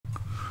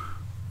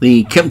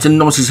The Kempton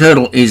Novices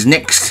Hurdle is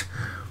next,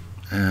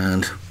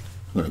 and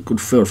we've got a good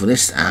field for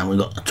this, and we've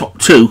got the top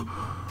two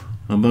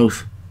are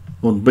both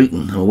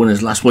unbeaten. They were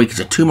winners last week. It's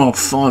a 2 mile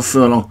 5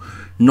 furlong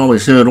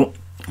novice hurdle,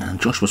 and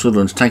Joshua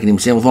Sutherland's taken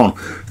himself on,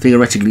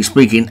 theoretically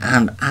speaking,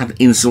 and add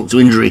insult to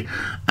injury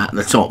at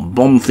the top.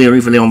 Bomb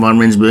Theory for Leon van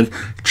Rensburg,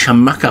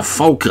 Chamaka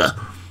Folker,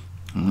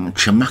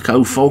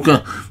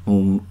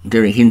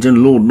 Derek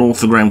Hinton, Lord North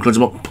for Graham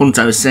Clutterbuck,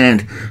 Punto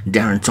Sand,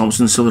 Darren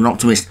Thompson, Southern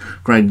Optimist,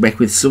 Craig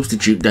Beckwith,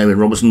 Substitute David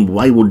Robertson,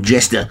 Wayward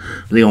Jester,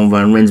 Leon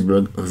van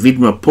Rensburg,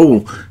 Vidma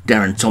Pool,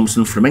 Darren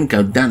Thompson,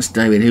 Flamenco Dance,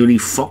 David Hooley,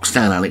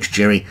 Foxtail Alex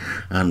Cherry,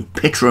 and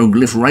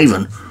Petroglyph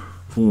Raven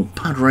for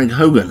Padraig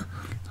Hogan.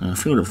 A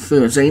field of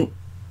 13,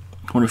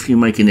 quite a few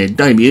making their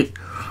debut,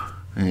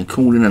 and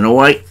called in and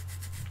away,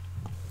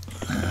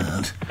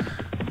 and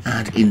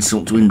add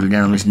insult to injury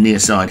down on this near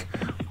side.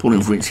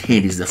 Pulling for its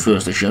head is the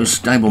first to show.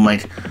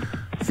 Stablemate,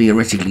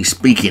 theoretically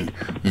speaking,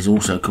 is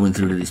also coming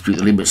through to dispute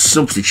the lead, but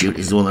Substitute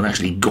is the one that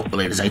actually got the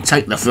lead as they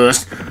take the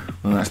first.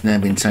 Well, that's now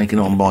been taken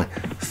on by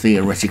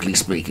Theoretically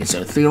Speaking.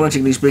 So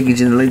Theoretically Speaking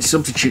is in the lead.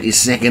 Substitute is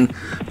second.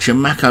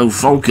 Chamako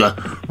Folker,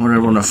 right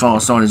over on the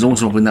far side, is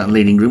also up in that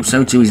leading group.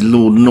 So too is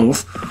Lord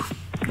North.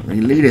 The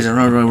leaders are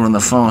over on the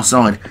far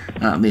side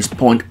at this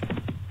point,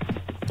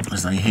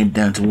 as they head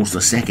down towards the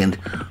second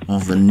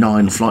of the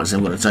 9 flights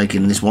they've got to take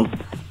in this one.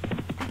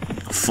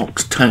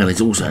 Foxtail is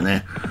also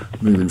now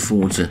moving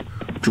forward to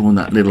join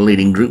that little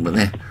leading group, but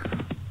they're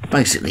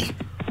basically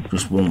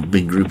just one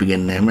big group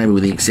again now, maybe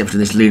with the exception of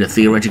this leader,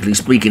 Theoretically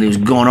Speaking, who's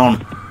gone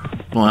on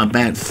by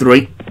about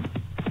 3.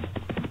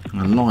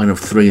 A line of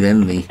 3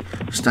 then, the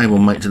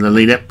stablemate to the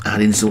leader,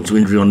 add insult to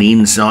injury on the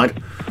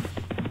inside,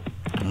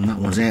 and that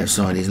one's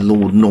outside is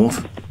Lord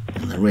North,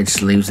 and the red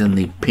sleeves and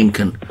the pink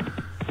and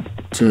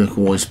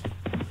turquoise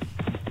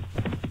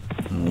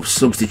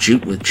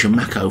Substitute with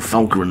Chamako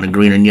Folker and the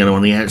green and yellow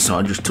on the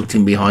outside, just tucked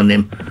in behind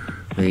them.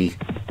 The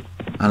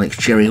Alex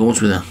Cherry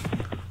horse with a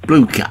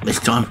blue cap this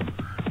time,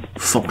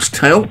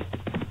 Foxtail,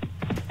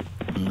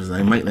 as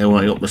they make their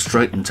way up the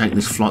straight and take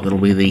this flight that'll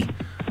be the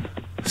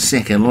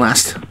second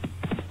last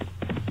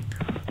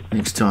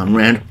next time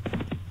round.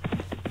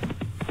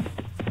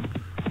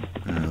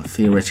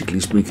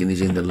 Theoretically Speaking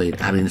is in the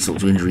lead, add insult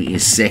to injury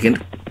is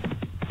second.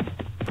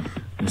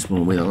 This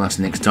one will be the last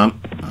next time,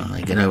 and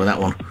they get over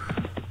that one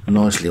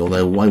nicely,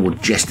 although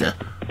Wayward Jester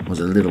was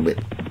a little bit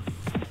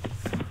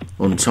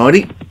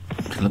untidy.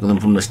 Look at them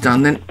from the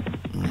stand then.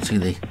 You can see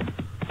the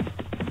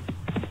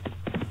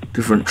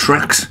different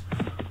tracks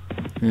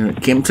here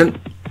at Kempton.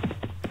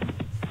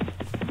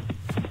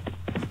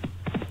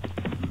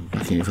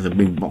 Back here for the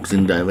big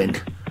Boxing Day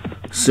event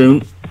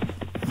soon.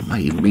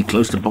 May even be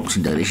close to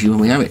Boxing Day this year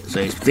when we have it. So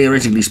it's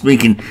Theoretically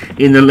Speaking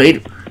in the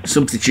lead.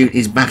 Substitute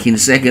is back in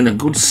second, a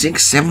good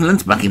 6-7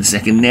 lengths back in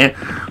second now.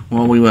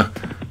 While we were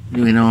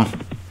doing our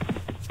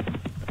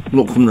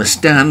look from the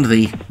stand,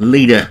 the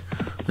leader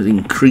has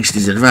increased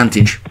his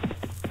advantage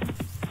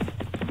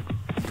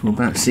to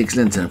about 6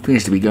 lengths and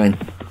appears to be going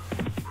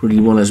pretty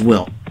well as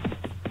well.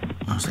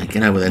 As they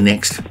get over the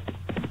next,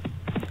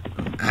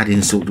 add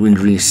insult to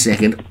injury is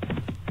second.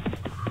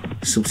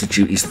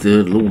 Substitute is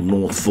third, Lord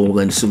North 4,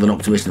 then Southern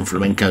Optimist and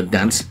Flamenco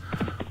Dance.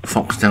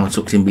 Foxtail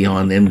tucked in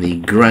behind them, the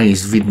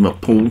Greys Vidma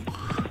Pool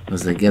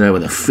as they get over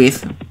the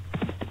 5th.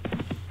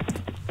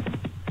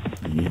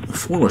 The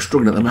 4 are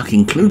struggling at the back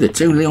include the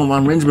 2 Leon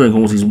van Rensburg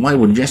horses,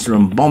 Wayward Jester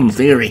and Bomb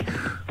Theory.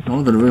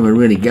 Neither of them are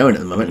really going at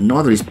the moment.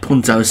 Neither is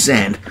Punto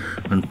Sand,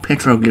 and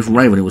Petroglyph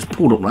Raven, who was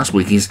pulled up last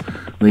week, is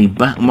the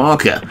back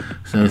marker.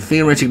 So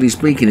Theoretically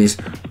Speaking, has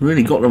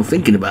really got them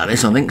thinking about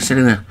this, I think,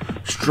 setting a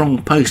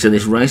strong pace to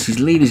this race. His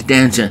lead is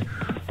down to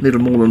a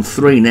little more than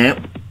 3 now,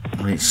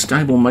 and it's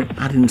stablemate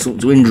adding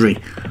insult to injury.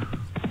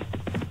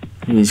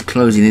 He is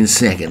closing in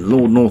second.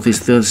 Lord North is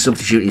third,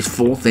 Substitute is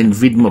fourth, then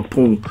Vidma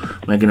Paul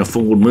making a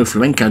forward move.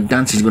 Flamenco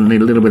Dance is going to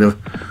need a little bit of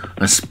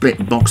a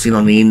split boxing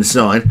on the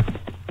inside.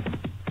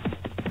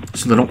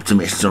 So an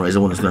Optimist, sorry, is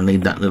the one that's going to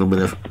need that little bit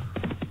of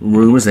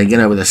room as they get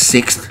over the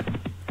 6th.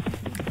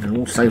 They're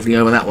all safely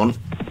over that one.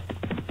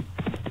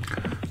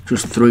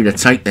 Just 3 to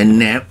take then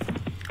now,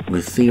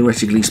 with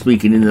Theoretically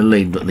Speaking in the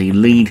lead, but the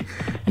lead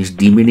is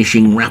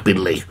diminishing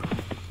rapidly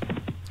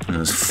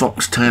as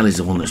Foxtail is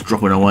the one that's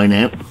dropping away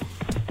now.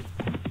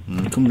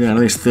 Come down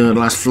to this third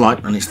last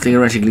flight, and it's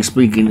Theoretically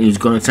Speaking who's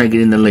going to take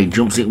it in the lead.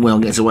 Jumps it well,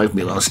 gets away from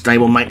it. Well,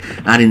 stablemate,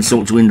 add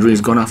insult to injury, has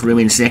gone after him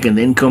in second.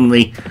 Then come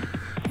the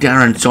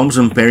Darren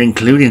Thompson pair,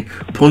 including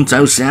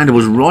Punto Sander,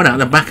 was right out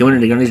the back a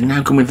minute ago and is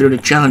now coming through to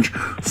challenge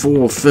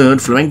for third.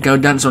 Flamenco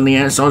Dance on the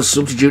outside,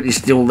 Substitute is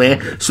still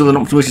there. Southern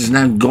Optimist has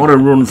now got to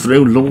run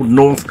through. Lord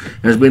North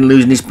has been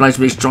losing his place,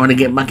 but he's trying to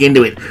get back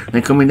into it.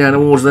 They're coming down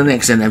towards the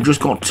next end. They've just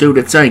got 2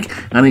 to take,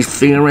 and it's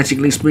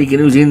Theoretically Speaking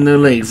who's in the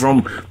lead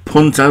from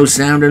Punto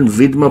Sound and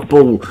Vidma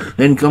Paul.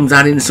 Then comes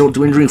that insult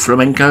to injury,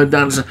 Flamenco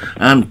Dancer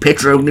and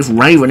Petroglyph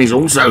Raven is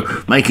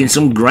also making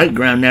some great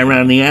ground now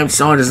around the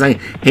outside as they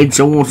head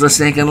towards the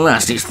second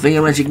last. It's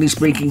theoretically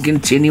speaking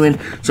continuing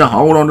to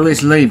hold on to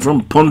this lead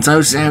from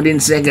Punto Sound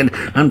in second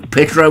and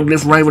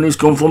Petroglyph Raven, who's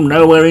come from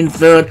nowhere, in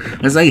third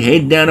as they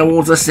head down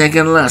towards the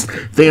second last.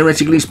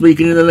 Theoretically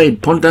speaking in the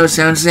lead, Punto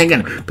Sound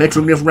second,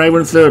 Petroglyph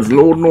Raven third.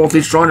 Lord North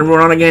is trying to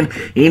run on again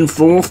in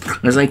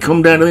fourth as they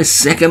come down to this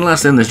second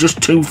last, and there's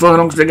just 2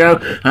 furlongs to go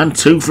and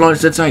 2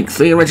 flights to take.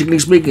 Theoretically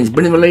speaking, it's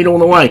been in the lead all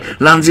the way.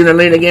 Lands in the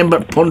lead again,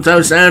 but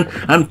Punto Sound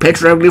and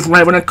Petroglyph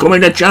Raven are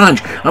coming to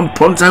challenge, and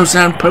Punto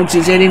Sound pokes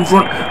his head in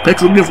front.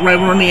 Petroglyph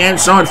Raven on the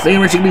outside,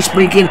 theoretically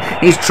speaking,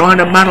 is trying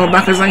to battle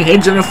back as they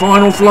head to the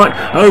final flight.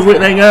 Over it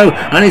they go,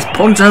 and it's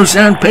Punto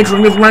Sound,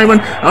 Petroglyph Raven,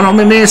 and on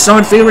the near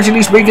side,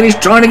 theoretically speaking, he's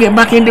trying to get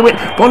back into it.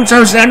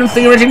 Punto Sound, and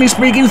theoretically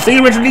speaking, he's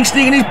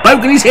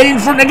poking his head in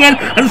front again,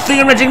 and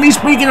theoretically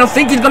speaking, I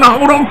think he's going to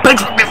hold on.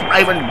 Petroglyph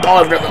Raven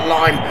dived at the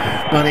line,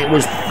 but it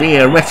was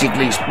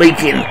theoretically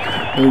speaking,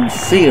 I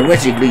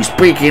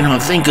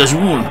think has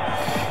won,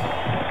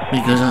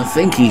 because I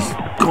think he's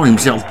got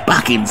himself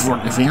back in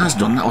front. If he has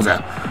done, that was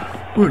a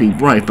really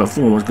brave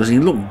performance, because he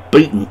looked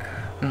beaten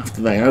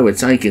after they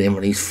overtaken him,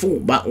 and he's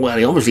fought back well.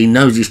 He obviously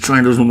knows his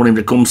trainer doesn't want him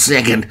to come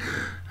second,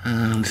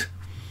 and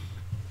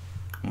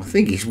I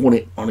think he's won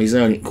it on his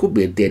own. It could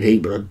be a dead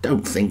heat, but I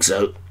don't think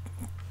so.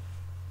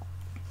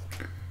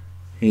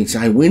 It's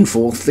a win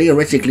for,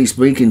 theoretically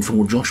speaking,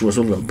 for Joshua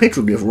Sutherland.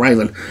 Petroglyph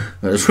Raven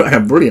has run a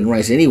brilliant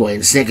race anyway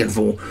in second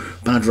for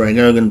Padre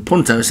Gogan.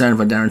 Punto Sound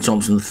for Darren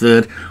Thompson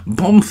third.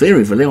 Bomb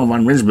Theory for Leon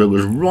van Rensburg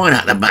was right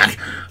at the back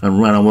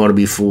and ran on well to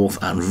be fourth.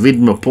 And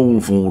Vidma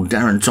Paul for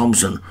Darren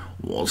Thompson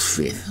was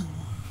fifth.